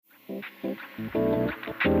Hi,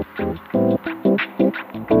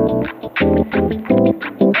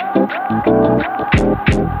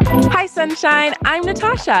 Sunshine. I'm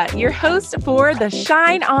Natasha, your host for the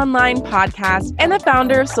Shine Online podcast and the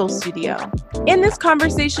founder of Soul Studio. In this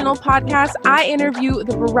conversational podcast, I interview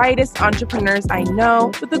the brightest entrepreneurs I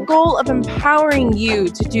know with the goal of empowering you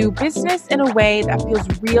to do business in a way that feels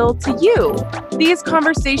real to you. These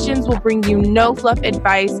conversations will bring you no fluff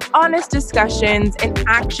advice, honest discussions, and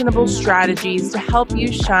actionable strategies to help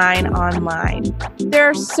you shine online. There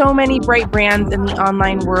are so many bright brands in the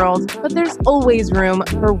online world, but there's always room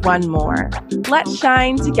for one more. Let's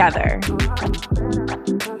shine together.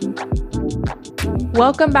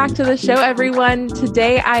 Welcome back to the show, everyone.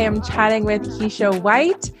 Today I am chatting with Keshia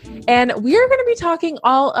White, and we are going to be talking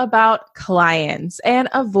all about clients and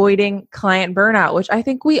avoiding client burnout, which I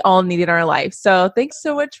think we all need in our life. So thanks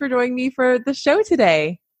so much for joining me for the show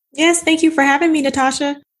today. Yes, thank you for having me,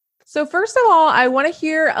 Natasha. So first of all, I want to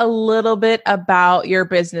hear a little bit about your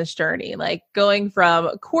business journey, like going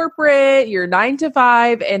from corporate, your 9 to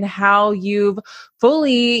 5, and how you've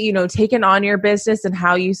fully, taken on your business and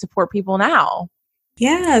how you support people now.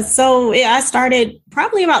 Yeah, so I started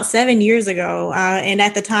probably about 7 years ago. And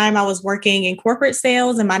at the time I was working in corporate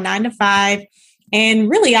sales in my 9 to 5. And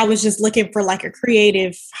really, I was just looking for like a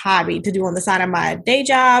creative hobby to do on the side of my day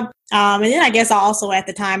job. And then I guess at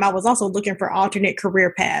the time, I was also looking for alternate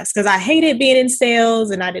career paths because I hated being in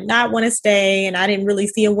sales and I did not want to stay and I didn't really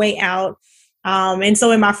see a way out. And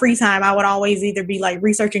so in my free time, I would always either be like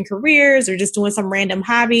researching careers or just doing some random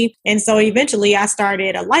hobby. And so eventually I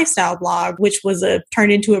started a lifestyle blog, which was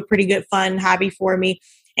turned into a pretty good fun hobby for me.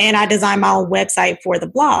 And I designed my own website for the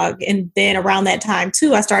blog. And then around that time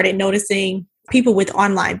too, I started noticing people with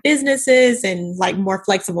online businesses and like more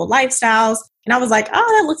flexible lifestyles. And I was like,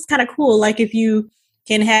 oh, that looks kind of cool. Like if you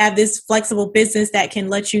can have this flexible business that can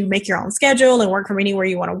let you make your own schedule and work from anywhere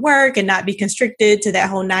you want to work and not be constricted to that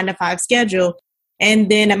whole 9 to 5 schedule. And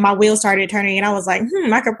then my wheels started turning and I was like,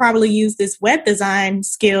 I could probably use this web design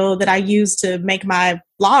skill that I use to make my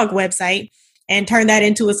blog website and turn that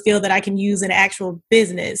into a skill that I can use in an actual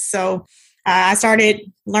business. So I started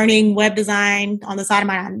learning web design on the side of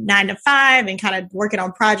my 9 to 5 and kind of working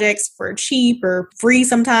on projects for cheap or free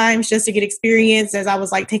sometimes just to get experience as I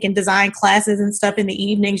was like taking design classes and stuff in the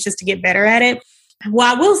evenings just to get better at it.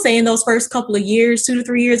 Well, I will say in those first couple of years, 2 to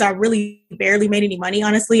 3 years, I really barely made any money,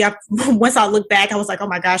 honestly. Once I look back, I was like, oh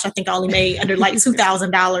my gosh, I think I only made under like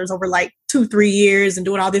 $2,000 over like 2-3 years and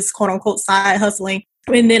doing all this quote unquote side hustling.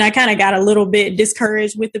 And then I kind of got a little bit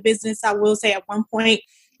discouraged with the business, I will say at one point.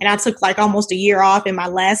 And I took like almost a year off in my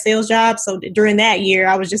last sales job. So during that year,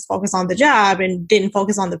 I was just focused on the job and didn't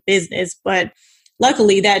focus on the business. But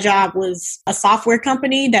luckily, that job was a software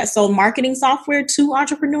company that sold marketing software to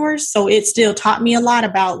entrepreneurs. So it still taught me a lot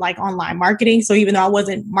about like online marketing. So even though I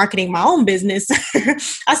wasn't marketing my own business,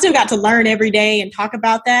 I still got to learn every day and talk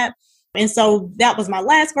about that. And so that was my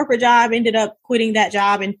last corporate job. Ended up quitting that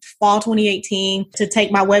job in fall 2018 to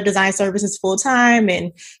take my web design services full time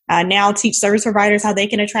and now teach service providers how they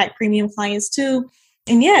can attract premium clients too.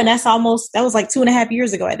 And yeah, that was like 2.5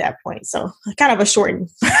 years ago at that point. So kind of a shortened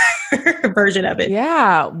version of it.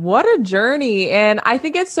 Yeah. What a journey. And I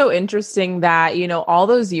think it's so interesting that, all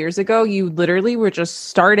those years ago, you literally were just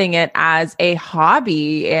starting it as a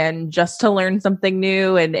hobby and just to learn something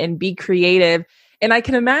new and be creative. And I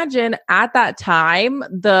can imagine at that time,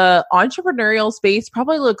 the entrepreneurial space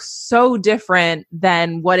probably looks so different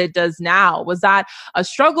than what it does now. Was that a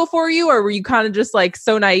struggle for you? Or were you kind of just like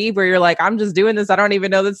so naive where you're like, I'm just doing this. I don't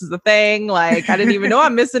even know this is a thing. Like, I didn't even know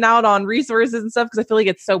I'm missing out on resources and stuff because I feel like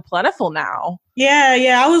it's so plentiful now.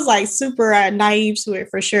 Yeah. I was like super naive to it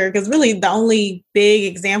for sure. Because really the only big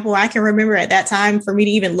example I can remember at that time for me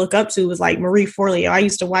to even look up to was like Marie Forleo. I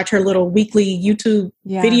used to watch her little weekly YouTube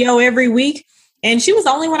video every week. And she was the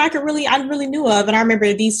only one I really knew of. And I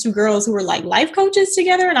remember these two girls who were like life coaches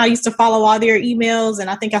together. And I used to follow all their emails. And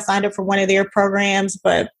I think I signed up for one of their programs,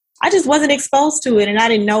 but I just wasn't exposed to it. And I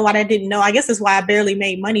didn't know what I didn't know. I guess that's why I barely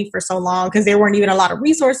made money for so long, because there weren't even a lot of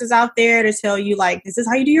resources out there to tell you like, this is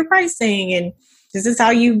how you do your pricing. And this is how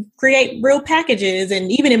you create real packages.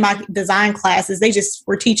 And even in my design classes, they just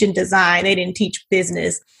were teaching design. They didn't teach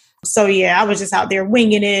business. So yeah, I was just out there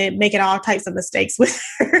winging it, making all types of mistakes with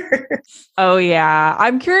her. Oh yeah.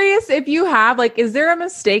 I'm curious if you have, like, is there a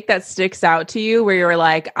mistake that sticks out to you where you're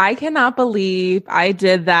like, I cannot believe I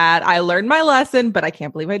did that. I learned my lesson, but I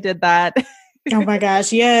can't believe I did that. Oh my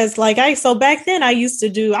gosh. Yes. So back then I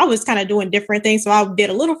was kind of doing different things. So I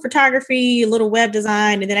did a little photography, a little web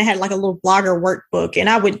design, and then I had like a little blogger workbook,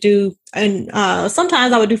 and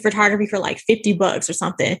sometimes I would do photography for like $50 or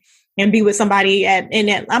something. and be with somebody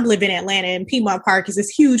I'm living in Atlanta, and Piedmont Park is this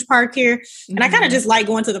huge park here. And I kind of just like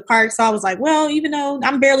going to the park. So I was like, well, even though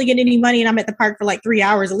I'm barely getting any money and I'm at the park for like 3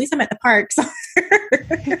 hours, at least I'm at the park. So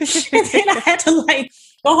and then I had to like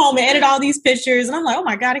go home and edit all these pictures. And I'm like, oh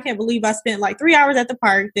my God, I can't believe I spent like 3 hours at the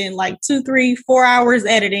park, then like 2, 3, 4 hours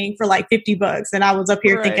editing for like $50. And I was up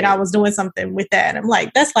here thinking I was doing something with that. I'm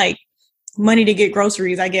like, that's like money to get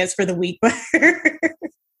groceries, I guess, for the week.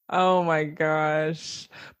 Oh my gosh.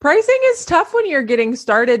 Pricing is tough when you're getting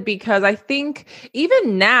started, because I think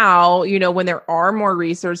even now, when there are more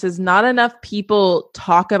resources, not enough people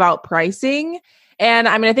talk about pricing. And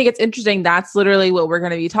I mean, I think it's interesting. That's literally what we're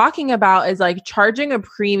going to be talking about, is like charging a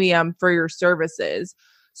premium for your services.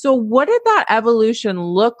 So what did that evolution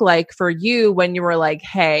look like for you when you were like,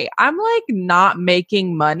 hey, I'm like not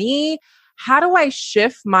making money. How do I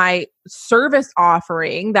shift my service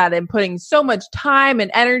offering that I'm putting so much time and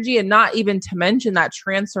energy, and not even to mention that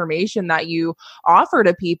transformation that you offer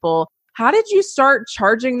to people? How did you start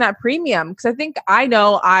charging that premium? Because I think I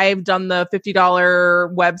know I've done the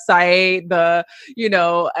 $50 website, the,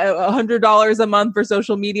 $100 a month for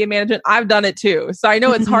social media management. I've done it too. So I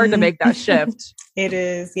know it's hard to make that shift. It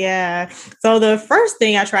is. Yeah. So the first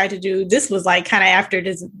thing I tried to do, this was like kind of after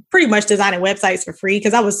this, pretty much designing websites for free,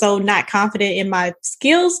 because I was so not confident in my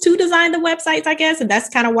skills to design the websites, I guess. And that's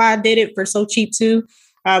kind of why I did it for so cheap too.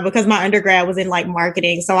 Because my undergrad was in like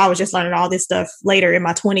marketing. So I was just learning all this stuff later in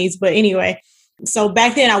my 20s. But anyway, so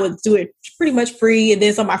back then I would do it pretty much free. And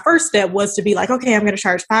then so my first step was to be like, okay, I'm going to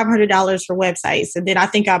charge $500 for websites. And then I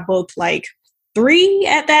think I booked like 3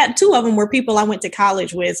 at that. 2 of them were people I went to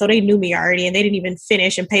college with. So they knew me already, and they didn't even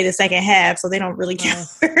finish and pay the second half. So they don't really count.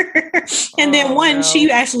 And then one,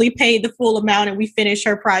 she actually paid the full amount and we finished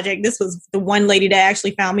her project. This was the one lady that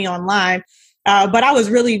actually found me online. But I was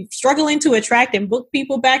really struggling to attract and book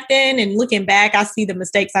people back then. And looking back, I see the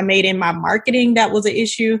mistakes I made in my marketing. That was an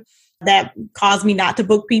issue that caused me not to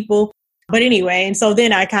book people. But anyway, and so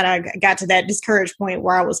then I kind of got to that discouraged point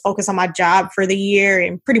where I was focused on my job for the year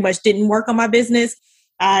and pretty much didn't work on my business.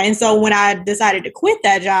 And so when I decided to quit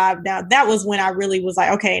that job, now that was when I really was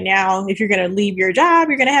like, okay, now if you're going to leave your job,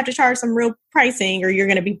 you're going to have to charge some real pricing, or you're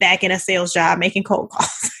going to be back in a sales job making cold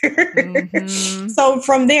calls. So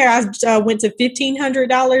from there, I went to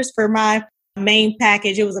 $1,500 for my main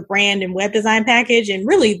package. It was a brand and web design package. And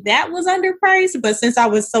really that was underpriced. But since I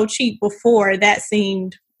was so cheap before, that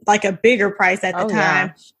seemed like a bigger price at the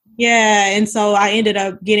time. Yeah. And so I ended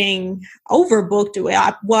up getting overbooked.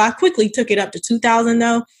 I quickly took it up to $2,000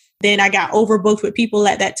 though. Then I got overbooked with people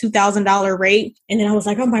at that $2,000 rate. And then I was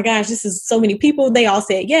like, oh my gosh, this is so many people. They all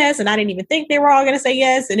said yes. And I didn't even think they were all going to say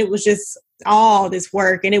yes. And it was just all this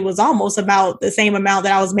work. And it was almost about the same amount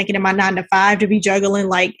that I was making in my 9-to-5 to be juggling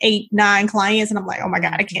like 8, 9 clients. And I'm like, oh my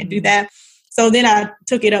God, I can't do that. So then I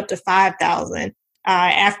took it up to $5,000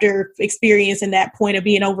 after experiencing that point of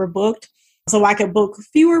being overbooked. So I could book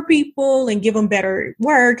fewer people and give them better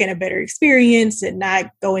work and a better experience and not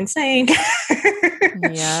go insane.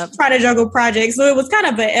 Trying to juggle projects. So it was kind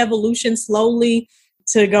of an evolution slowly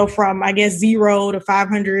to go from, I guess, 0 to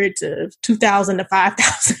 500 to 2,000 to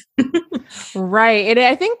 5,000. Right. And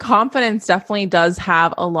I think confidence definitely does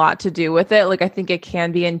have a lot to do with it. Like, I think it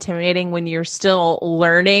can be intimidating when you're still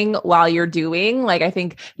learning while you're doing. Like, I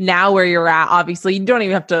think now where you're at, obviously, you don't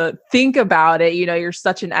even have to think about it. You're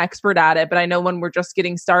such an expert at it. But I know when we're just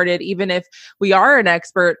getting started, even if we are an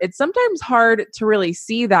expert, it's sometimes hard to really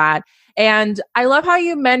see that. And I love how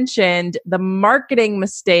you mentioned the marketing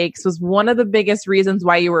mistakes was one of the biggest reasons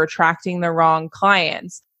why you were attracting the wrong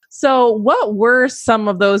clients. So what were some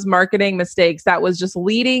of those marketing mistakes that was just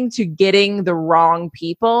leading to getting the wrong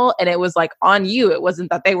people? And it was like on you. It wasn't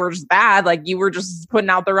that they were just bad. Like you were just putting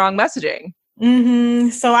out the wrong messaging.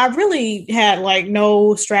 So I really had like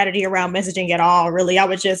no strategy around messaging at all. Really, I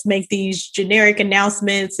would just make these generic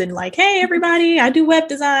announcements and like, hey, everybody, I do web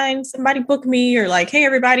design. Somebody book me, or like, hey,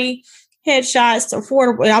 everybody, headshots,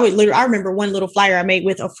 affordable. I remember one little flyer I made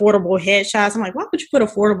with affordable headshots. I'm like, why would you put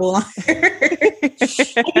affordable on there?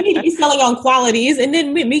 Like, you need to be selling on qualities. And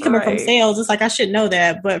then me coming from sales, it's like, I should know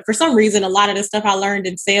that. But for some reason, a lot of the stuff I learned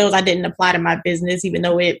in sales, I didn't apply to my business, even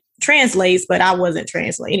though it translates, but I wasn't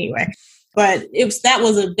translating anyway. But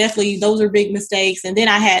those are big mistakes. And then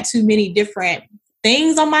I had too many different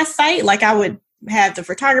things on my site. Like I would have the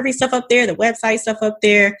photography stuff up there, the website stuff up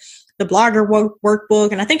there, the blogger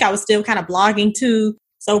workbook. And I think I was still kind of blogging too.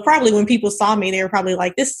 So probably when people saw me, they were probably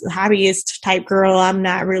like, this hobbyist type girl, I'm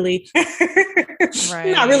not really,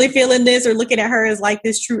 not really feeling this, or looking at her as like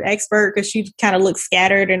this true expert, because she kind of looks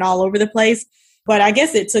scattered and all over the place. But I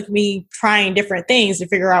guess it took me trying different things to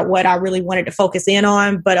figure out what I really wanted to focus in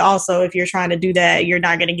on. But also, if you're trying to do that, you're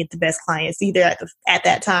not going to get the best clients either at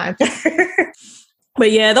that time.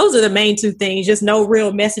 But yeah, those are the main two things. Just no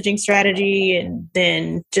real messaging strategy and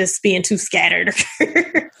then just being too scattered.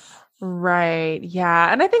 Right.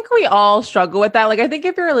 Yeah. And I think we all struggle with that. Like, I think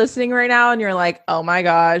if you're listening right now and you're like, oh my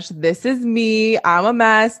gosh, this is me, I'm a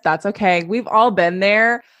mess. That's okay. We've all been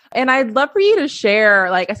there. And I'd love for you to share,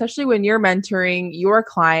 like, especially when you're mentoring your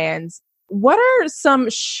clients, what are some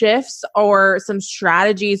shifts or some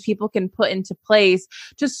strategies people can put into place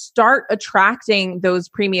to start attracting those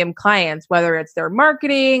premium clients, whether it's their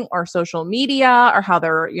marketing or social media or how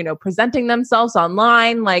they're, presenting themselves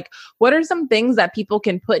online? Like, what are some things that people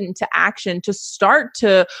can put into action to start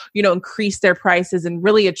to, increase their prices and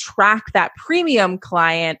really attract that premium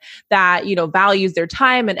client that, values their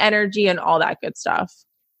time and energy and all that good stuff?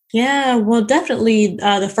 Yeah, well, definitely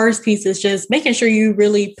the first piece is just making sure you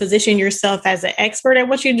really position yourself as an expert at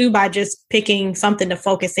what you do by just picking something to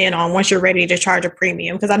focus in on once you're ready to charge a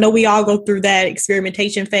premium. Because I know we all go through that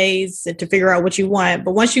experimentation phase to figure out what you want.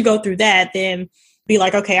 But once you go through that, then be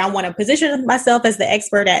like, okay, I want to position myself as the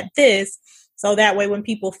expert at this. So that way, when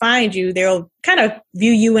people find you, they'll kind of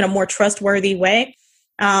view you in a more trustworthy way.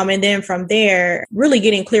 And then from there, really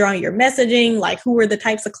getting clear on your messaging, like who are the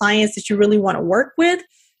types of clients that you really want to work with.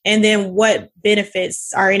 And then what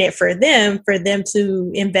benefits are in it for them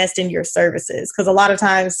to invest in your services. Because a lot of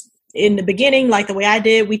times in the beginning, like the way I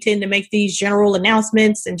did, we tend to make these general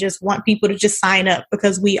announcements and just want people to just sign up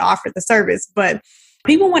because we offer the service. But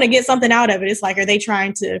people want to get something out of it. It's like, are they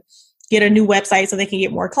trying to get a new website so they can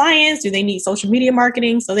get more clients? Do they need social media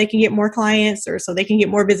marketing so they can get more clients or so they can get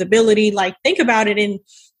more visibility? Like, think about it in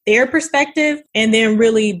their perspective, and then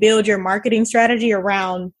really build your marketing strategy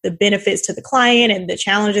around the benefits to the client and the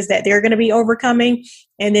challenges that they're going to be overcoming.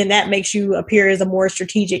 And then that makes you appear as a more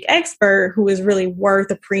strategic expert who is really worth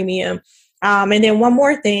a premium. And then one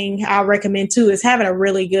more thing I'll recommend too is having a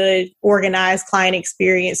really good organized client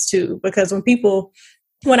experience too, because when people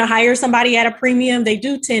want to hire somebody at a premium, they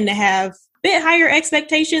do tend to have bit higher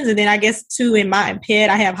expectations. And then I guess too, in my head,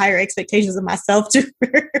 I have higher expectations of myself too.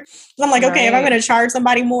 So I'm like, okay, if I'm going to charge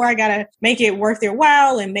somebody more, I got to make it worth their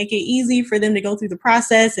while and make it easy for them to go through the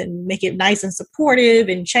process and make it nice and supportive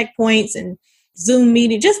and checkpoints and Zoom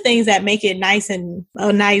meeting, just things that make it nice and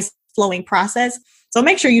a nice flowing process. So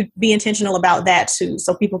make sure you be intentional about that too.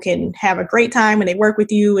 So people can have a great time when they work with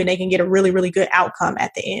you and they can get a really, really good outcome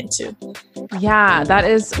at the end too. Yeah, that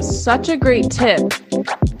is such a great tip.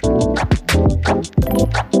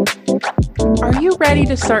 Are you ready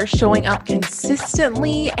to start showing up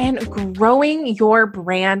consistently and growing your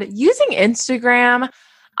brand using Instagram?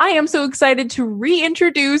 I am so excited to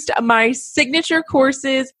reintroduce my signature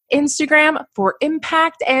courses, Instagram for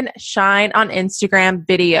Impact and Shine on Instagram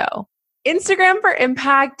video. Instagram for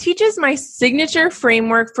Impact teaches my signature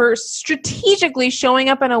framework for strategically showing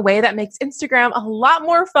up in a way that makes Instagram a lot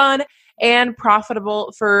more fun and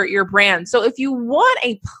profitable for your brand. So if you want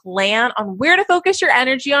a plan on where to focus your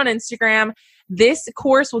energy on Instagram, this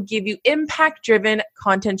course will give you impact-driven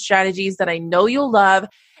content strategies that I know you'll love.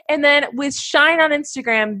 And then with Shine on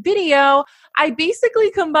Instagram video, I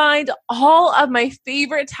basically combined all of my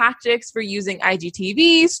favorite tactics for using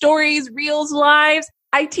IGTV, stories, reels, lives.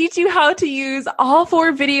 I teach you how to use all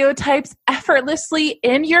 4 video types effortlessly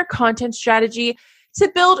in your content strategy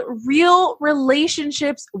to build real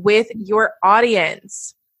relationships with your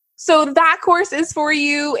audience. So that course is for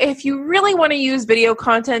you if you really want to use video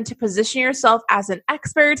content to position yourself as an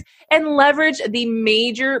expert and leverage the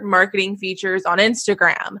major marketing features on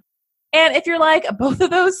Instagram. And if you're like, both of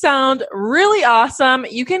those sound really awesome,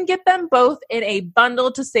 you can get them both in a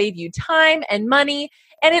bundle to save you time and money.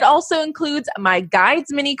 And it also includes my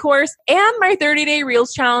guides mini course and my 30-day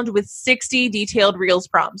Reels challenge with 60 detailed Reels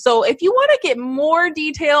prompts. So if you want to get more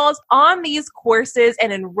details on these courses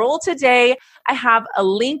and enroll today, I have a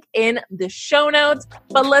link in the show notes.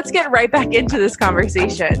 But let's get right back into this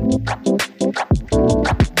conversation.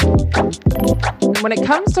 When it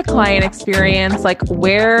comes to client experience, like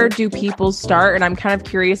where do people start? And I'm kind of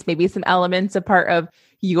curious, maybe some elements a part of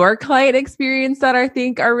your client experience that I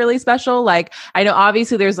think are really special. Like, I know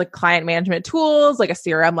obviously there's like client management tools, like a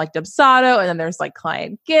CRM like Dubsado, and then there's like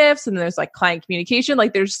client gifts, and then there's like client communication.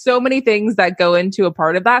 Like there's so many things that go into a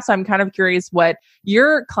part of that. So I'm kind of curious what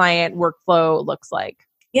your client workflow looks like.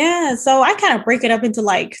 Yeah, so I kind of break it up into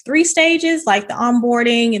like 3 stages, like the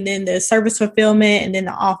onboarding and then the service fulfillment and then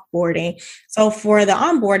the offboarding. So for the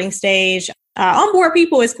onboarding stage, onboard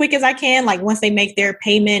people as quick as I can. Like once they make their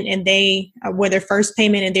payment and where their first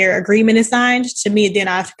payment and their agreement is signed to me, then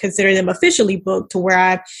I consider them officially booked, to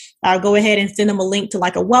where I go ahead and send them a link to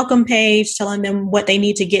like a welcome page telling them what they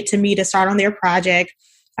need to get to me to start on their project.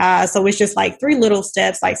 So it's just like 3 little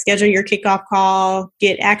steps, like schedule your kickoff call,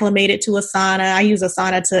 get acclimated to Asana. I use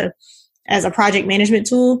Asana as a project management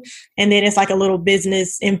tool. And then it's like a little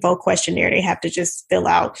business info questionnaire they have to just fill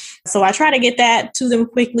out. So I try to get that to them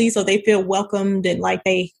quickly so they feel welcomed and like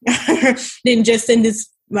they didn't just send this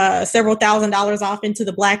several $1,000s off into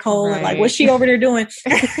the black hole. Right. And like, what's she over there doing? So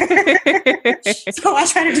I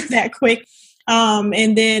try to do that quick.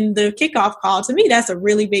 And then the kickoff call, to me, that's a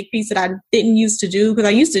really big piece that I didn't used to do, because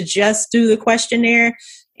I used to just do the questionnaire.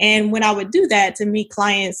 And when I would do that, to me,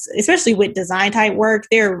 clients, especially with design type work,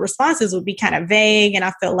 their responses would be kind of vague. And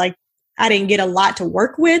I felt like I didn't get a lot to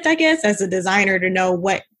work with, I guess, as a designer, to know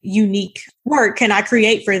what unique work can I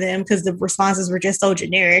create for them, because the responses were just so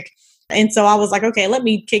generic. And so I was like, okay, let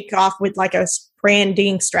me kick off with like a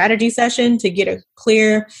branding strategy session to get a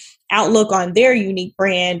clear outlook on their unique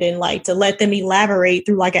brand, and like to let them elaborate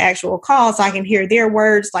through like an actual call so I can hear their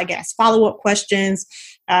words, like ask follow-up questions.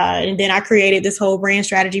 And then I created this whole brand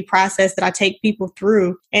strategy process that I take people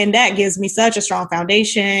through. And that gives me such a strong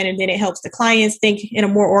foundation. And then it helps the clients think in a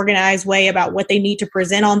more organized way about what they need to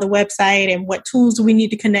present on the website and what tools we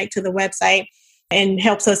need to connect to the website, and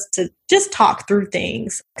helps us to just talk through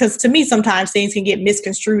things. Because to me, sometimes things can get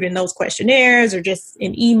misconstrued in those questionnaires or just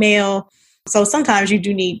in email. So sometimes you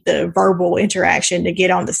do need the verbal interaction to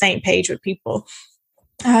get on the same page with people.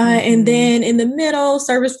 And then in the middle,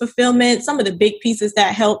 service fulfillment, some of the big pieces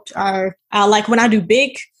that helped are like when I do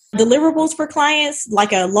big deliverables for clients,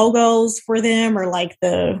 like logos for them, or like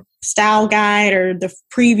the style guide or the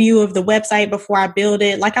preview of the website before I build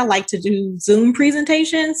it. Like I like to do Zoom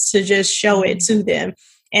presentations to just show it to them.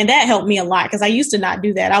 And that helped me a lot, because I used to not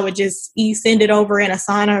do that. I would just send it over in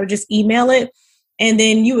Asana or just email it. And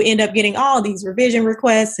then you end up getting all these revision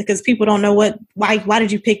requests because people don't know why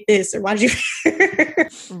did you pick this, or why did you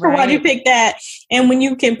or why did you pick that? And when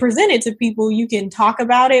you can present it to people, you can talk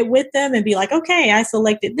about it with them and be like, okay, I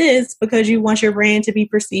selected this because you want your brand to be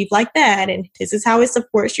perceived like that. And this is how it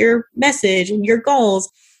supports your message and your goals.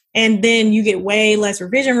 And then you get way less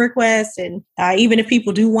revision requests. And even if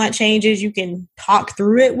people do want changes, you can talk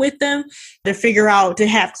through it with them to figure out, to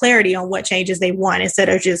have clarity on what changes they want, instead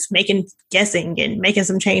of just guessing and making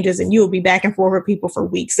some changes. And you'll be back and forth with people for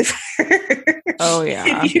weeks. Oh,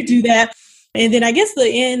 yeah. If you do that. And then I guess the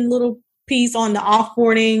end little piece on the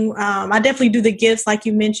offboarding, I definitely do the gifts, like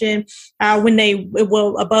you mentioned, when they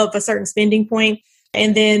will above a certain spending point.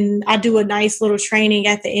 And then I do a nice little training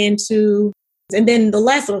at the end too. And then the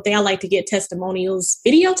last little thing, I like to get testimonials,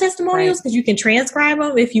 video testimonials, because you can transcribe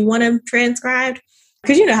them if you want them transcribed.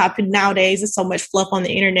 Because you know how nowadays there's so much fluff on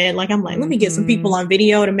the internet. Like I'm like, let me get some people on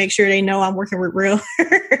video to make sure they know I'm working with real,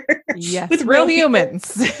 with real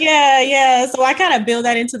humans. Yeah. So I kind of build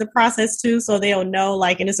that into the process too, so they'll know.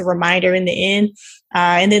 Like, and it's a reminder in the end.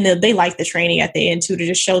 And then they like the training at the end too, to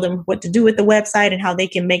just show them what to do with the website and how they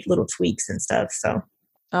can make little tweaks and stuff. So.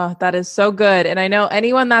 Oh, that is so good. And I know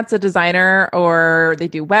anyone that's a designer or they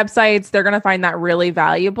do websites, they're going to find that really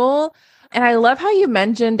valuable. And I love how you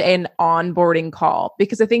mentioned an onboarding call,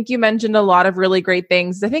 because I think you mentioned a lot of really great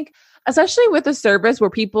things. I think especially with a service where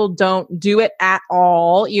people don't do it at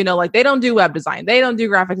all, like they don't do web design, they don't do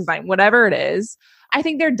graphic design, whatever it is. I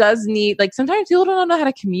think there does need, like, sometimes people don't know how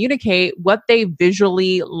to communicate what they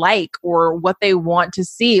visually like or what they want to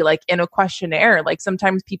see, like in a questionnaire. Like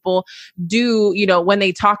sometimes people do, when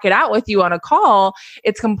they talk it out with you on a call,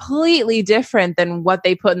 it's completely different than what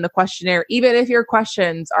they put in the questionnaire, even if your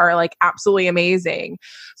questions are like absolutely amazing.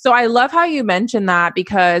 So I love how you mentioned that,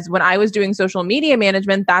 because when I was doing social media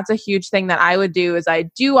management, that's a huge thing that I would do is I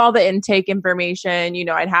do all the intake information,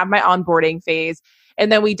 I'd have my onboarding phase. And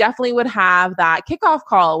then we definitely would have that kickoff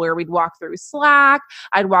call where we'd walk through Slack.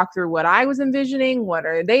 I'd walk through what I was envisioning, what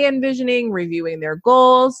are they envisioning, reviewing their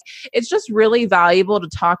goals. It's just really valuable to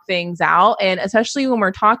talk things out. And especially when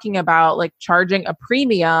we're talking about like charging a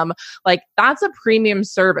premium, like that's a premium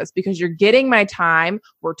service, because you're getting my time,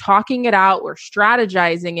 we're talking it out, we're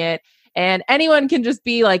strategizing it. And anyone can just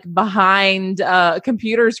be like behind a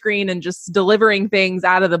computer screen and just delivering things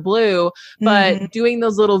out of the blue. But doing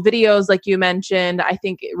those little videos, like you mentioned, I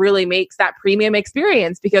think it really makes that premium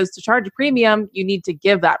experience, because to charge a premium, you need to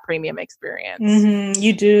give that premium experience.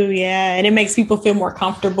 You do. Yeah. And it makes people feel more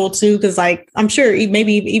comfortable too. Cause like, I'm sure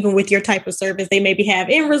maybe even with your type of service, they maybe have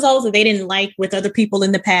end results that they didn't like with other people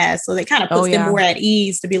in the past. So that kind of puts them more at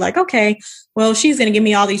ease to be like, okay, well, she's going to give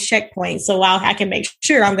me all these checkpoints, so I can make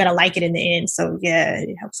sure I'm going to like it in the end. So yeah,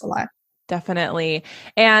 it helps a lot. Definitely.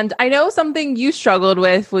 And I know something you struggled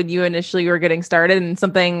with when you initially were getting started, and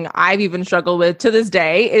something I've even struggled with to this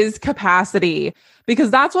day is capacity.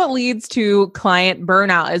 Because that's what leads to client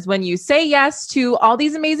burnout is when you say yes to all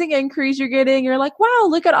these amazing inquiries you're getting. You're like, wow,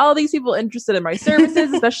 look at all these people interested in my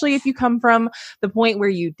services, especially if you come from the point where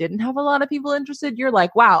you didn't have a lot of people interested. You're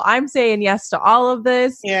like, wow, I'm saying yes to all of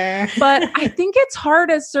this. Yeah. But I think it's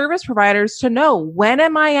hard as service providers to know, when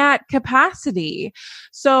am I at capacity?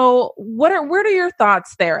 So what are your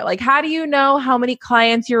thoughts there? Like, how do you know how many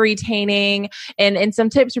clients you're retaining, and some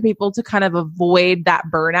tips for people to kind of avoid that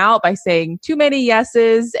burnout by saying too many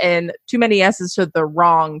yeses, and too many yeses to the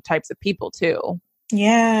wrong types of people too?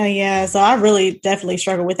 Yeah. So I really definitely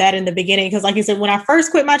struggled with that in the beginning because, like you said, when I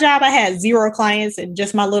first quit my job, I had 0 clients and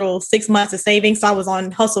just my little 6 months of savings. So I was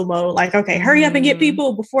on hustle mode, like, okay, hurry up and get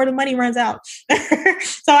people before the money runs out.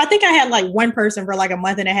 So I think I had like one person for like a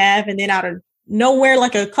month and a half, and then out of nowhere,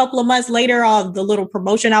 like a couple of months later, all the little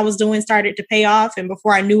promotion I was doing started to pay off, and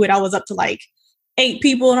before I knew it, I was up to like 8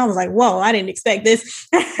 people. And I was like, whoa, I didn't expect this.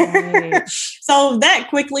 Right. So that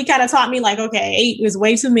quickly kind of taught me like, okay, 8 is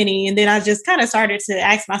way too many. And then I just kind of started to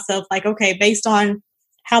ask myself like, okay, based on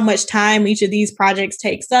how much time each of these projects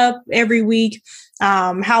takes up every week,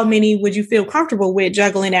 how many would you feel comfortable with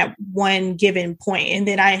juggling at one given point? And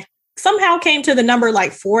then I somehow came to the number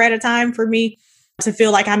like 4 at a time for me to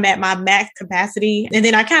feel like I'm at my max capacity. And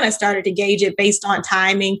then I kind of started to gauge it based on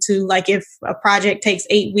timing to like if a project takes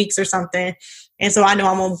 8 weeks or something. And so I know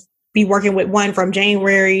I'm going to be working with one from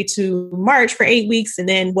January to March for 8 weeks. And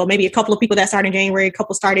then, well, maybe a couple of people that start in January, a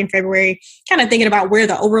couple start in February, kind of thinking about where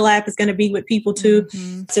the overlap is going to be with people too,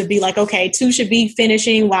 to be like, okay, 2 should be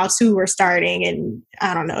finishing while 2 are starting. And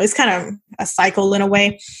I don't know, it's kind of a cycle in a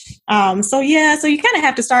way. So you kind of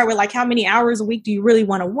have to start with like, how many hours a week do you really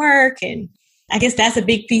want to work? And I guess that's a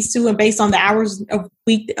big piece too. And based on the hours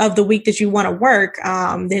of the week that you want to work,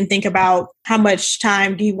 then think about how much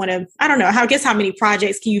time do you want to, I don't know, how many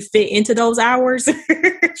projects can you fit into those hours?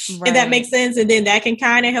 If that makes sense. And then that can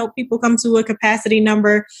kind of help people come to a capacity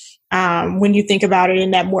number when you think about it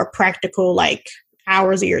in that more practical, like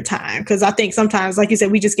hours of your time. Because I think sometimes, like you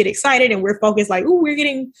said, we just get excited and we're focused like, oh, we're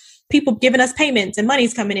getting people giving us payments and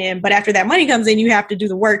money's coming in. But after that money comes in, you have to do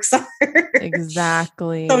the work. So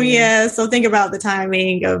exactly. So think about the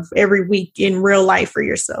timing of every week in real life for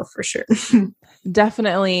yourself, for sure.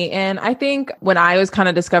 Definitely. And I think when I was kind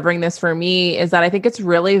of discovering this for me is that I think it's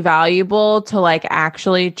really valuable to like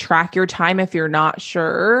actually track your time if you're not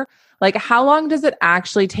sure. Like, how long does it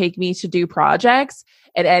actually take me to do projects?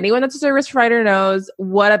 And anyone that's a service provider knows,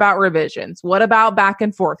 what about revisions? What about back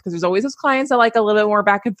and forth? Because there's always those clients that like a little bit more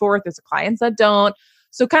back and forth. There's clients that don't.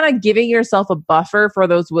 So kind of giving yourself a buffer for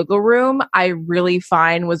those wiggle room, I really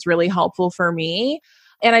find was really helpful for me.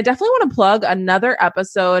 And I definitely want to plug another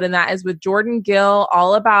episode, and that is with Jordan Gill,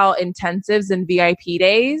 all about intensives and VIP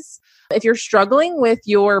days. If you're struggling with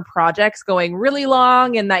your projects going really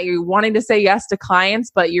long and that you're wanting to say yes to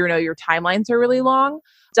clients, but your timelines are really long,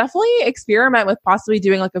 definitely experiment with possibly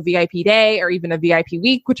doing like a VIP day or even a VIP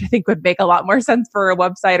week, which I think would make a lot more sense for a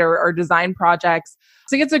website or design projects.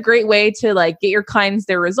 So it's a great way to like get your clients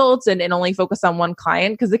their results and only focus on one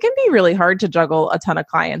client, because it can be really hard to juggle a ton of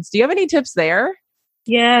clients. Do you have any tips there?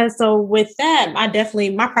 Yeah. So with that,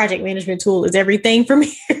 my project management tool is everything for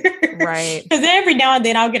me. Right. Because every now and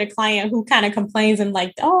then I'll get a client who kind of complains and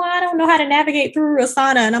like, oh, I don't know how to navigate through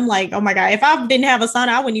Asana. And I'm like, oh my God, if I didn't have Asana,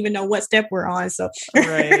 I wouldn't even know what step we're on. So,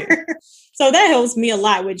 right. So that helps me a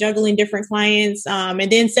lot with juggling different clients,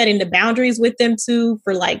 and then setting the boundaries with them too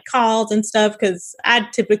for like calls and stuff. Because I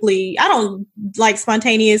don't like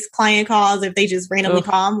spontaneous client calls if they just randomly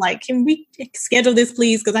call. I'm like, can we schedule this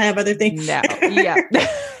please? Because I have other things. No. Yeah.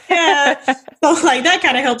 Yeah. So like that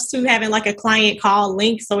kind of helps too, having like a client call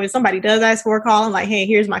link. So if somebody does ask for a call, I'm like, hey,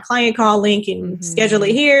 here's my client call link and schedule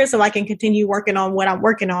it here so I can continue working on what I'm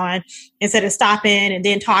working on instead of stopping and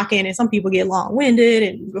then talking. And some people get long winded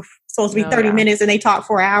and it's supposed to be 30 minutes and they talk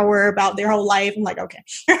for an hour about their whole life. I'm like, okay.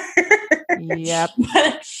 Yep.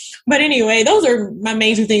 But anyway, those are my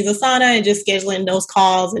major things, Asana and just scheduling those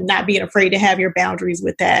calls and not being afraid to have your boundaries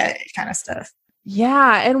with that kind of stuff.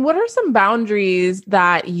 Yeah. And what are some boundaries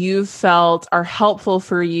that you felt are helpful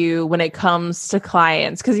for you when it comes to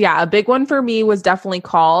clients? Because a big one for me was definitely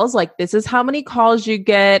calls. Like, this is how many calls you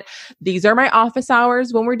get. These are my office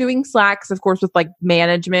hours when we're doing Slacks. Of course, with like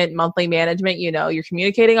management, monthly management, you're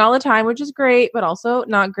communicating all the time, which is great, but also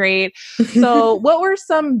not great. So what were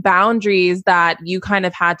some boundaries that you kind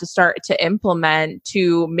of had to start to implement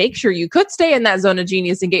to make sure you could stay in that zone of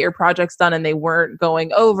genius and get your projects done and they weren't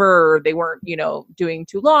going over or they weren't, doing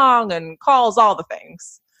too long and calls, all the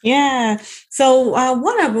things? Yeah. So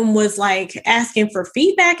one of them was like asking for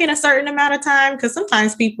feedback in a certain amount of time. Cause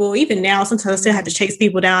sometimes people, even now, sometimes I still have to chase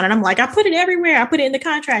people down. And I'm like, I put it everywhere. I put it in the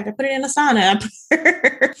contract. I put it in Asana.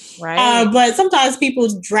 Right. But sometimes people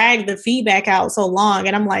drag the feedback out so long.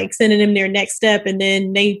 And I'm like sending them their next step. And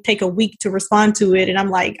then they take a week to respond to it. And I'm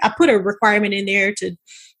like, I put a requirement in there to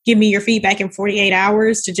give me your feedback in 48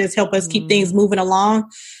 hours to just help us keep things moving along.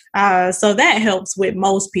 So that helps with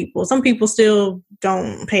most people. Some people still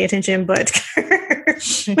don't pay attention, but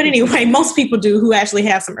but anyway, most people do who actually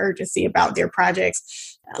have some urgency about their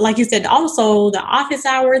projects. Like you said, also the office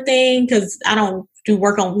hour thing, because I don't do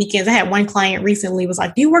work on weekends. I had one client recently was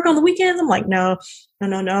like, "Do you work on the weekends?" I'm like, no.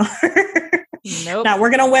 Nope. Not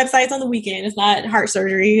working on websites on the weekend. It's not heart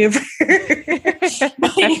surgery.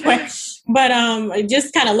 But anyway, but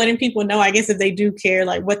just kind of letting people know, I guess, if they do care,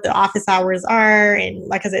 like what the office hours are. And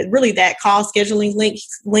like I said, really that call scheduling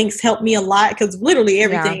links help me a lot, because literally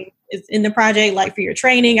everything is in the project. Like for your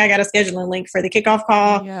training, I got a scheduling link. For the kickoff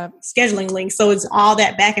call, scheduling link. So it's all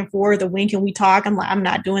that back and forth. The when can we talk? I'm like, I'm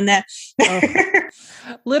not doing that.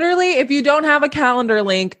 Literally, if you don't have a calendar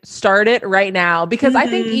link, start it right now. Because I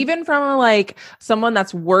think even from like someone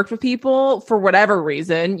that's worked with people for whatever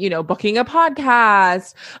reason, booking a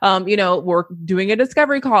podcast, we're doing a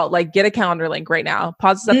discovery call, like get a calendar link right now.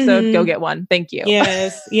 Pause this episode, go get one. Thank you.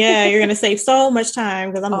 Yes. Yeah. You're going to save so much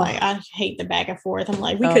time, because I'm like, I hate the back and forth. I'm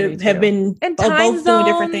like, we could have been both doing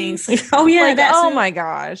different things. Oh yeah. Like, oh my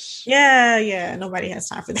gosh. Yeah. Yeah. Nobody has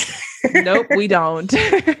time for that. Nope, we don't.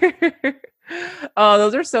 Oh,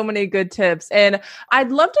 those are so many good tips. And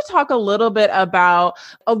I'd love to talk a little bit about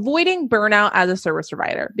avoiding burnout as a service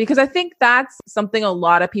provider, because I think that's something a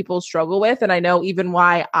lot of people struggle with. And I know even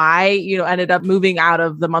why I, ended up moving out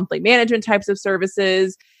of the monthly management types of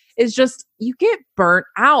services is just you get burnt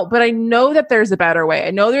out. But I know that there's a better way.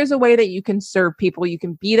 I know there's a way that you can serve people. You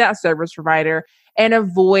can be that service provider and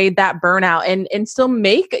avoid that burnout and still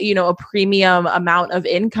make, a premium amount of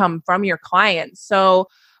income from your clients. So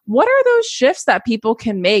what are those shifts that people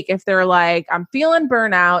can make if they're like, I'm feeling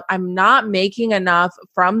burnout, I'm not making enough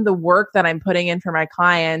from the work that I'm putting in for my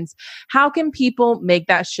clients? How can people make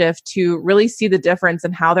that shift to really see the difference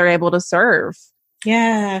in how they're able to serve?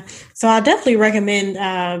 Yeah. So I definitely recommend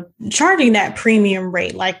charging that premium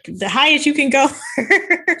rate, like the highest you can go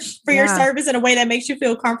for your service in a way that makes you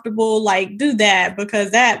feel comfortable. Like do that, because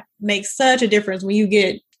that makes such a difference when you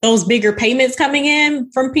get those bigger payments coming in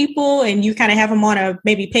from people and you kind of have them on a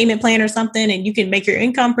maybe payment plan or something, and you can make your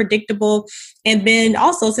income predictable. And then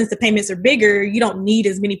also, since the payments are bigger, you don't need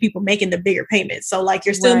as many people making the bigger payments. So like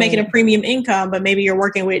you're still making a premium income, but maybe you're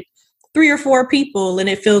working with 3 or 4 people and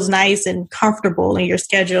it feels nice and comfortable in your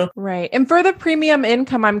schedule. Right. And for the premium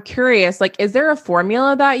income, I'm curious, like, is there a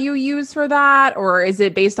formula that you use for that? Or is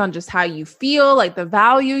it based on just how you feel, like the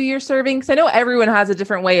value you're serving? Because I know everyone has a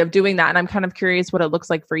different way of doing that. And I'm kind of curious what it looks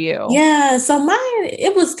like for you. Yeah. So mine,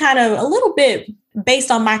 it was kind of a little bit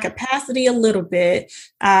based on my capacity a little bit,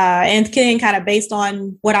 and then kind of based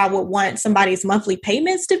on what I would want somebody's monthly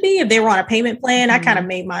payments to be. If they were on a payment plan, I kind of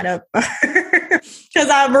made mine up. Because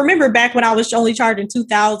I remember back when I was only charging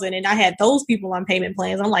 $2,000 and I had those people on payment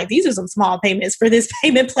plans. I'm like, these are some small payments for this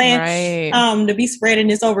payment plan, to be spreading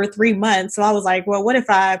this over 3 months. So I was like, well, what if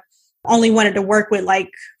I only wanted to work with like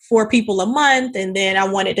 4 people a month, and then I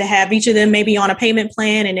wanted to have each of them maybe on a payment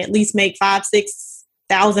plan and at least make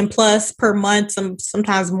 $5,000-6,000 plus per month,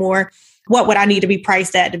 sometimes more. What would I need to be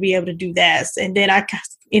priced at to be able to do that? And then I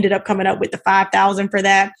ended up coming up with the $5,000 for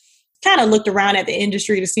that. Kind of looked around at the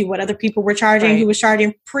industry to see what other people were charging, who was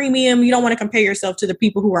charging premium. You don't want to compare yourself to the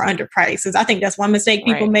people who are underpriced, because I think that's one mistake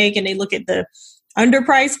people make, and they look at the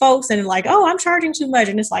underpriced folks and like, oh, I'm charging too much.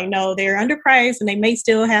 And it's like, no, they're underpriced and they may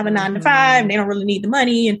still have a 9 to 5 and they don't really need the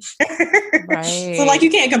money. And so like, you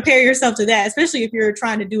can't compare yourself to that, especially if you're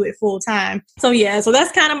trying to do it full time. So yeah, so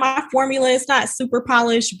that's kind of my formula. It's not super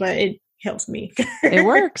polished, but it helps me. It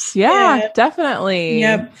works. Yeah, definitely.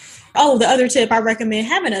 Yep. Oh, the other tip, I recommend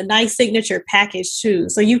having a nice signature package too.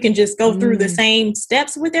 So you can just go through the same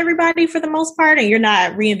steps with everybody for the most part, and you're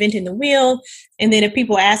not reinventing the wheel. And then if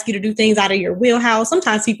people ask you to do things out of your wheelhouse,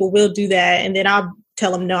 sometimes people will do that. And then I'll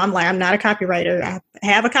tell them, no, I'm like, I'm not a copywriter. I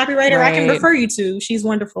have a copywriter I can refer you to. She's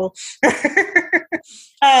wonderful.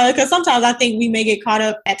 Because sometimes I think we may get caught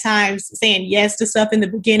up at times saying yes to stuff in the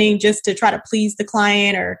beginning just to try to please the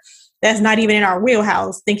client, or that's not even in our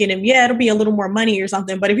wheelhouse, thinking of, it'll be a little more money or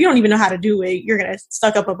something. But if you don't even know how to do it, you're going to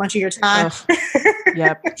suck up a bunch of your time.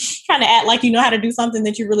 Yep. Kind of act like you know how to do something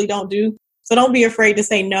that you really don't do. So don't be afraid to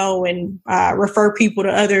say no, and refer people to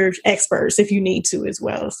other experts if you need to as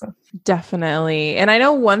well. So definitely. And I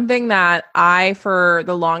know one thing that for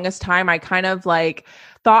the longest time, I kind of like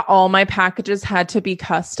thought all my packages had to be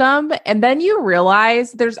custom. And then you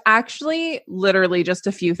realize there's actually literally just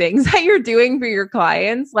a few things that you're doing for your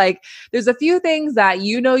clients. Like there's a few things that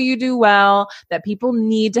you know you do well that people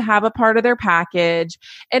need to have a part of their package,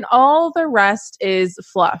 and all the rest is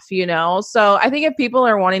fluff, you know? So I think if people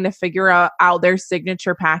are wanting to figure out their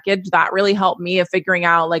signature package, that really helped me of figuring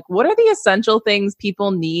out like what are the essential things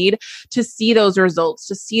people need to see those results,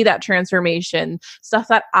 to see that transformation, stuff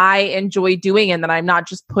that I enjoy doing and that I'm not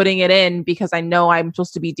just putting it in because I know I'm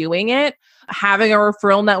supposed to be doing it. Having a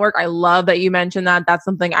referral network, I love that you mentioned that. That's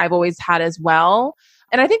something I've always had as well.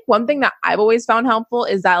 And I think one thing that I've always found helpful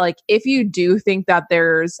is that like, if you do think that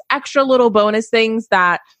there's extra little bonus things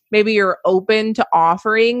that maybe you're open to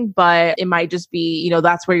offering, but it might just be, you know,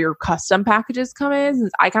 that's where your custom packages come in.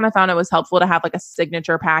 I kind of found it was helpful to have like a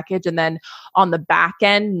signature package and then on the back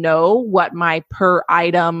end know what my per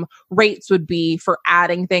item rates would be for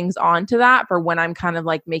adding things onto that for when I'm kind of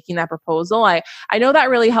like making that proposal. I know that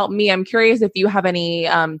really helped me. I'm curious if you have any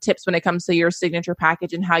tips when it comes to your signature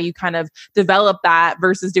package and how you kind of develop that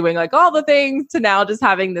versus doing like all the things to now just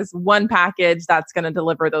having this one package that's going to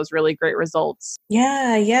deliver those really great results.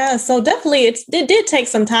 Yeah. So definitely it did take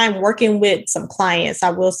some time working with some clients, I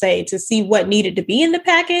will say, to see what needed to be in the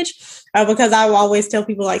package. Because I will always tell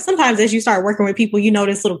people like sometimes as you start working with people, you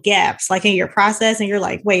notice little gaps like in your process and you're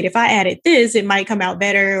like, wait, if I added this, it might come out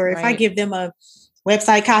better. Or if I give them a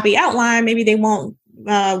website copy outline, maybe we won't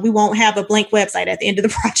have a blank website at the end of the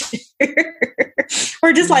project.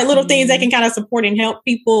 Or just like little things that can kind of support and help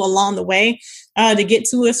people along the way to get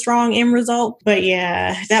to a strong end result. But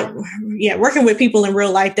working with people in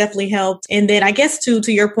real life definitely helped. And then I guess to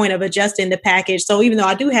your point of adjusting the package. So even though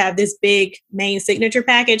I do have this big main signature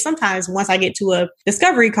package, sometimes once I get to a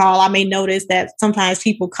discovery call, I may notice that sometimes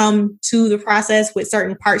people come to the process with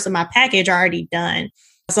certain parts of my package already done.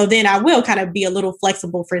 So then I will kind of be a little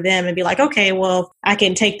flexible for them and be like, okay, well, I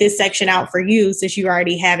can take this section out for you since you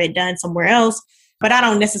already have it done somewhere else. But I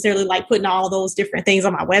don't necessarily like putting all those different things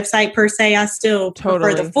on my website per se. I still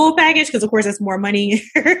prefer the full package because, of course, it's more money.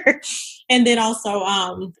 And then also,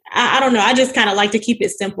 I don't know. I just kind of like to keep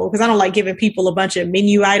it simple because I don't like giving people a bunch of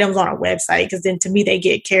menu items on a website because then to me, they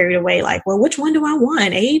get carried away like, well, which one do I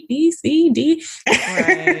want? A, B, C, D.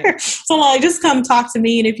 Right. So like, just come talk to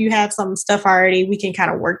me. And if you have some stuff already, we can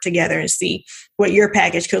kind of work together and see what your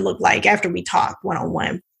package could look like after we talk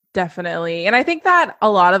one-on-one. Definitely. And I think that a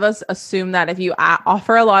lot of us assume that if you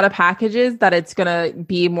offer a lot of packages, that it's going to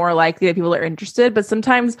be more likely that people are interested. But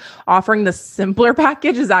sometimes offering the simpler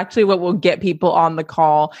package is actually what will get people on the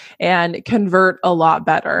call and convert a lot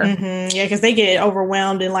better. Mm-hmm. Yeah, because they get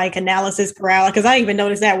overwhelmed in like analysis paralysis. Because I even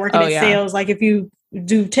noticed that working in sales, like if you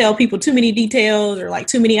do tell people too many details or like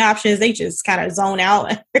too many options, they just kind of zone out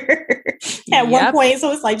at one point.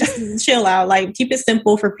 So it's like, just chill out, like keep it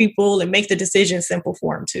simple for people and make the decision simple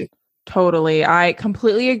for them too. Totally. I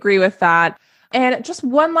completely agree with that. And just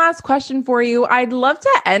one last question for you. I'd love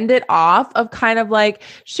to end it off of kind of like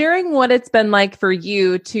sharing what it's been like for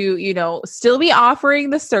you to, you know, still be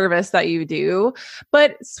offering the service that you do,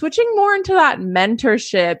 but switching more into that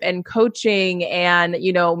mentorship and coaching and,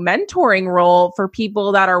 you know, mentoring role for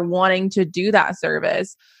people that are wanting to do that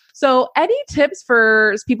service. So any tips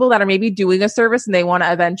for people that are maybe doing a service and they want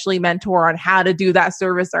to eventually mentor on how to do that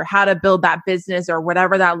service or how to build that business or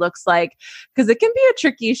whatever that looks like? Because it can be a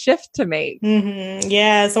tricky shift to make. Mm-hmm.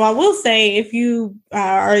 Yeah. So I will say if you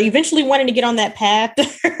are eventually wanting to get on that path,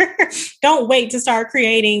 don't wait to start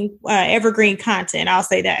creating evergreen content. I'll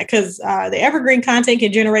say that because the evergreen content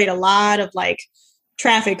can generate a lot of like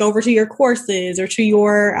traffic over to your courses or to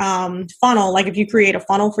your funnel. Like if you create a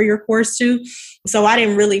funnel for your course too. So I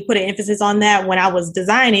didn't really put an emphasis on that when I was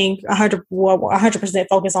designing 100%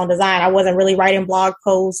 focus on design. I wasn't really writing blog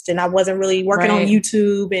posts and I wasn't really working on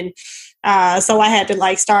YouTube. And so I had to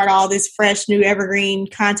like start all this fresh new evergreen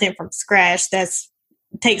content from scratch.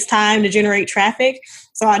 Takes time to generate traffic.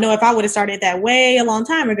 So I know if I would have started that way a long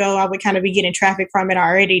time ago, I would kind of be getting traffic from it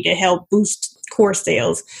already to help boost course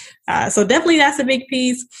sales. So definitely that's a big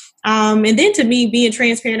piece. And then to me, being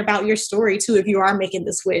transparent about your story too, if you are making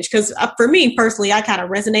the switch, because for me personally, I kind of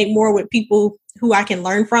resonate more with people who I can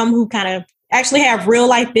learn from, who kind of actually have real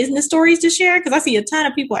life business stories to share. Because I see a ton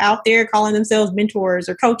of people out there calling themselves mentors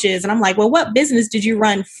or coaches. And I'm like, well, what business did you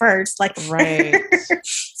run first? Like,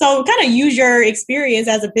 so kind of use your experience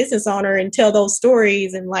as a business owner and tell those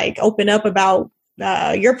stories and like open up about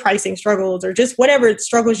your pricing struggles or just whatever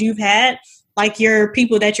struggles you've had. Like your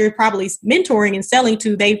people that you're probably mentoring and selling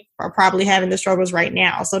to, they are probably having the struggles right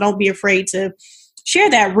now. So don't be afraid to share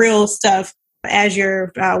that real stuff as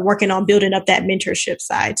you're working on building up that mentorship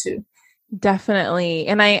side too. Definitely.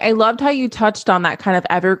 And I loved how you touched on that kind of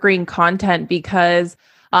evergreen content because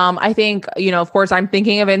I think, of course, I'm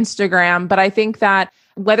thinking of Instagram, but I think that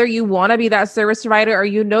whether you want to be that service provider or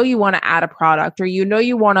you want to add a product or you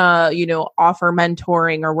want to, offer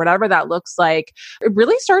mentoring or whatever that looks like, it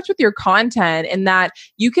really starts with your content and that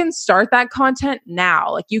you can start that content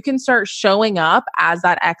now. Like you can start showing up as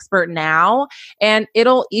that expert now and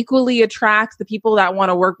it'll equally attract the people that want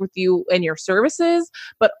to work with you in your services,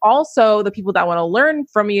 but also the people that want to learn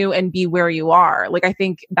from you and be where you are. Like I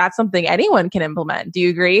think that's something anyone can implement. Do you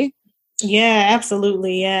agree? Yeah,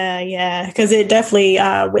 absolutely. Yeah. Because it definitely,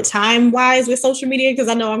 with time wise with social media, because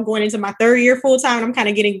I know I'm going into my third year full time, and I'm kind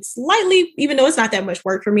of getting slightly, even though it's not that much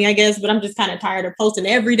work for me, I guess, but I'm just kind of tired of posting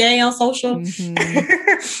every day on social.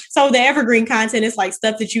 Mm-hmm. So the evergreen content is like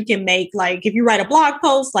stuff that you can make. Like if you write a blog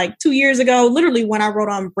post like 2 years ago, literally when I wrote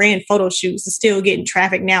on brand photo shoots, it's still getting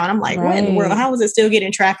traffic now. And I'm like, What in the world? How is it still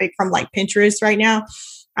getting traffic from like Pinterest right now?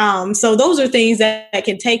 So those are things that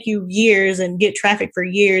can take you years and get traffic for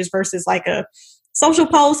years versus like a social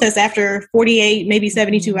post that's after 48, maybe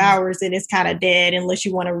 72 hours, and it's kind of dead unless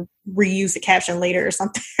you want to reuse the caption later or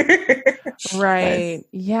something. Right.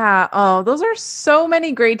 Yeah. Oh, those are so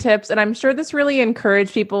many great tips. And I'm sure this really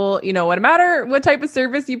encouraged people, no matter what type of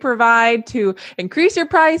service you provide, to increase your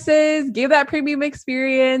prices, give that premium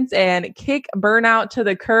experience, and kick burnout to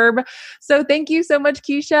the curb. So thank you so much,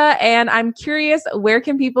 Keshia. And I'm curious, where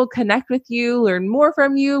can people connect with you, learn more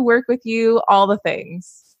from you, work with you, all the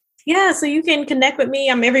things? Yeah, so you can connect with me.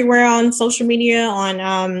 I'm everywhere on social media, on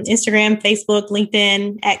Instagram, Facebook,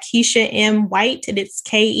 LinkedIn, at Keshia M. White. And it's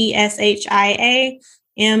Keshia.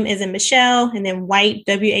 M is in Michelle, and then White,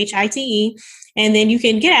 White. And then you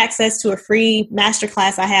can get access to a free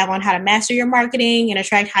masterclass I have on how to master your marketing and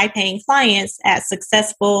attract high-paying clients at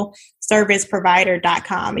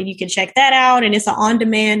successfulserviceprovider.com. And you can check that out. And it's an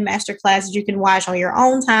on-demand masterclass that you can watch on your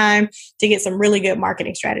own time to get some really good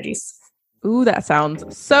marketing strategies. Ooh, that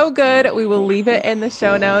sounds so good. We will leave it in the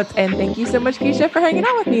show notes. And thank you so much, Keshia, for hanging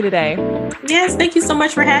out with me today. Yes, thank you so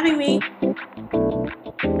much for having me.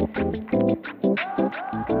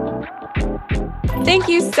 Thank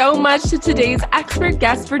you so much to today's expert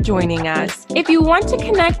guest for joining us. If you want to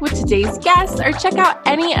connect with today's guests or check out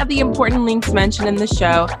any of the important links mentioned in the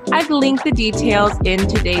show, I've linked the details in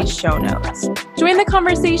today's show notes. Join the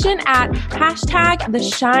conversation at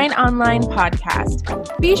 #the Shine Online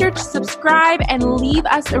Podcast. Be sure to subscribe and leave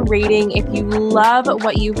us a rating if you love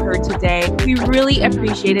what you've heard today. We really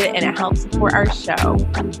appreciate it and it helps support our show.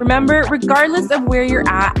 Remember, regardless of where you're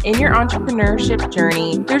at in your entrepreneurship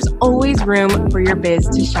journey, there's always room for your biz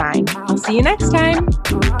to shine. I'll see you next time.